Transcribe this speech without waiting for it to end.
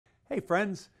Hey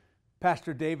friends,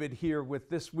 Pastor David here with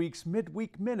this week's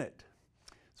Midweek Minute.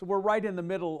 So we're right in the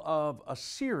middle of a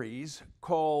series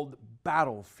called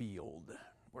Battlefield.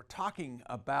 We're talking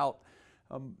about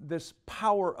this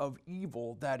power of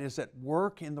evil that is at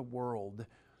work in the world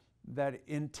that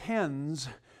intends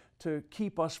to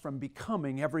keep us from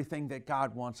becoming everything that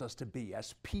God wants us to be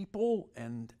as people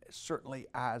and certainly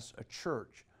as a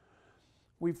church.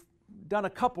 We've done a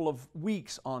couple of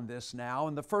weeks on this now.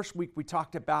 In the first week, we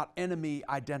talked about enemy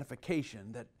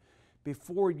identification, that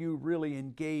before you really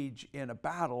engage in a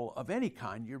battle of any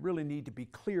kind, you really need to be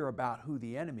clear about who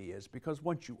the enemy is, because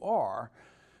once you are,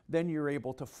 then you're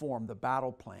able to form the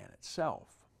battle plan itself.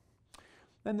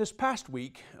 Then this past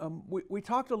week, we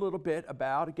talked a little bit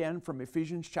about, again, from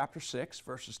Ephesians chapter 6,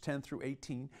 verses 10 through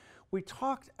 18, we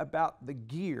talked about the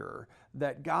gear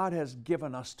that God has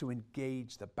given us to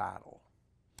engage the battle.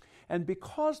 And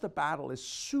because the battle is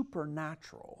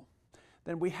supernatural,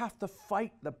 then we have to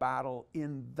fight the battle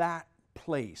in that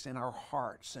place, in our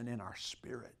hearts and in our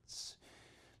spirits.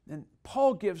 And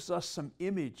Paul gives us some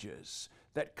images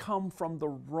that come from the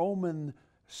Roman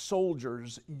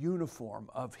soldier's uniform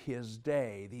of his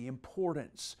day, the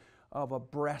importance of a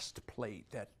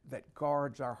breastplate that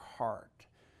guards our heart,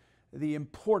 the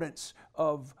importance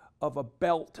of a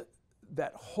belt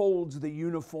that holds the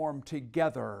uniform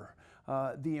together,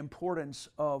 the importance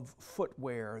of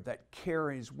footwear that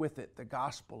carries with it the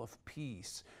gospel of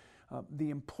peace,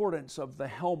 the importance of the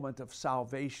helmet of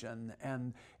salvation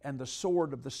and the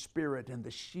sword of the Spirit and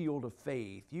the shield of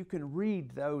faith. You can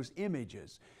read those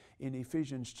images in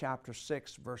Ephesians chapter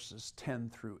 6, verses 10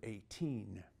 through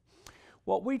 18.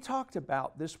 What we talked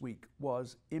about this week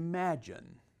was imagine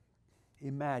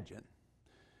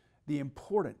the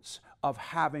importance of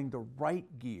having the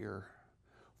right gear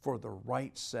for the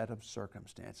right set of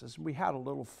circumstances. We had a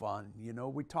little fun,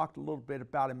 we talked a little bit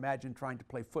about imagine trying to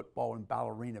play football in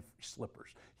ballerina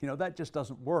slippers. That just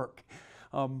doesn't work.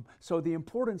 So the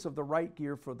importance of the right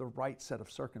gear for the right set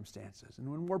of circumstances. And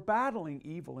when we're battling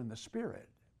evil in the spirit,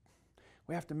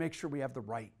 we have to make sure we have the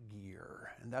right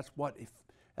gear. And that's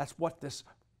what this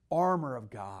armor of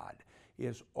God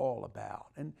is all about.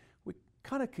 And we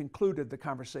kind of concluded the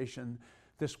conversation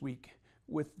this week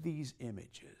with these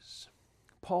images.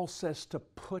 Paul says to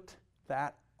put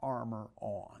that armor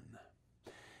on.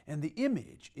 And the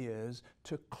image is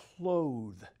to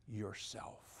clothe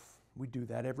yourself. We do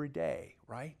that every day,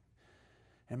 right?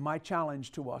 And my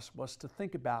challenge to us was to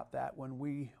think about that when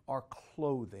we are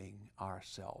clothing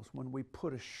ourselves, when we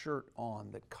put a shirt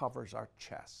on that covers our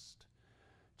chest.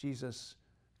 Jesus,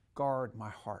 guard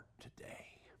my heart today.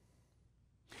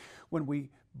 When we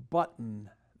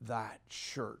button that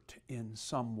shirt in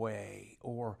some way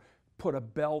or put a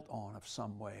belt on of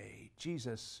some way,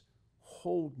 Jesus,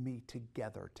 hold me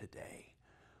together today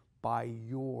by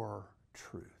your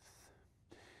truth.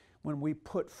 When we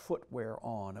put footwear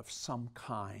on of some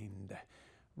kind,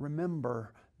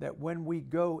 remember that when we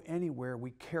go anywhere,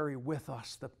 we carry with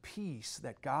us the peace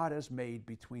that God has made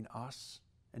between us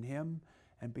and Him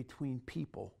and between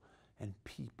people and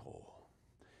people.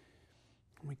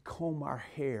 When we comb our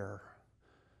hair,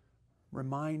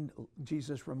 remind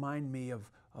me of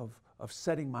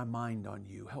setting my mind on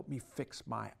you. Help me fix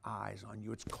my eyes on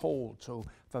you. It's cold, so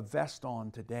if a vest on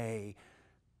today,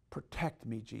 protect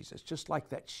me, Jesus. Just like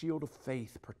that shield of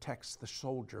faith protects the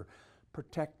soldier,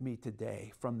 protect me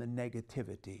today from the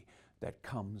negativity that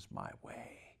comes my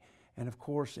way. And of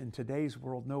course, in today's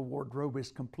world, no wardrobe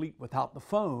is complete without the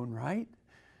phone, right?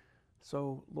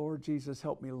 So, Lord Jesus,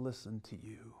 help me listen to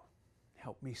you.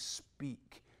 Help me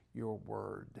speak your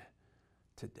word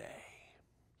today.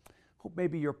 Hope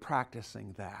maybe you're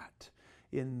practicing that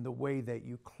in the way that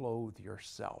you clothe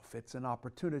yourself. It's an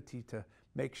opportunity to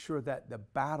make sure that the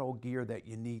battle gear that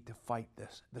you need to fight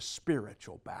the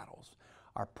spiritual battles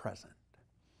are present.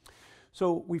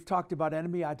 So we've talked about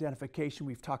enemy identification.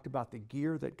 We've talked about the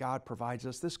gear that God provides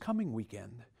us. This coming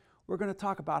weekend, we're going to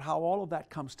talk about how all of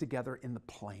that comes together in the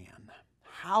plan.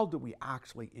 How do we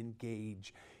actually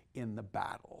engage in the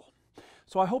battle?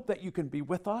 So I hope that you can be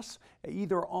with us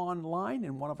either online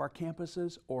in one of our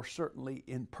campuses or certainly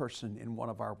in person in one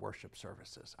of our worship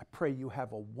services. I pray you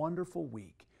have a wonderful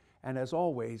week. And as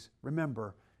always,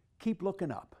 remember, keep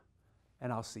looking up,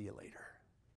 and I'll see you later.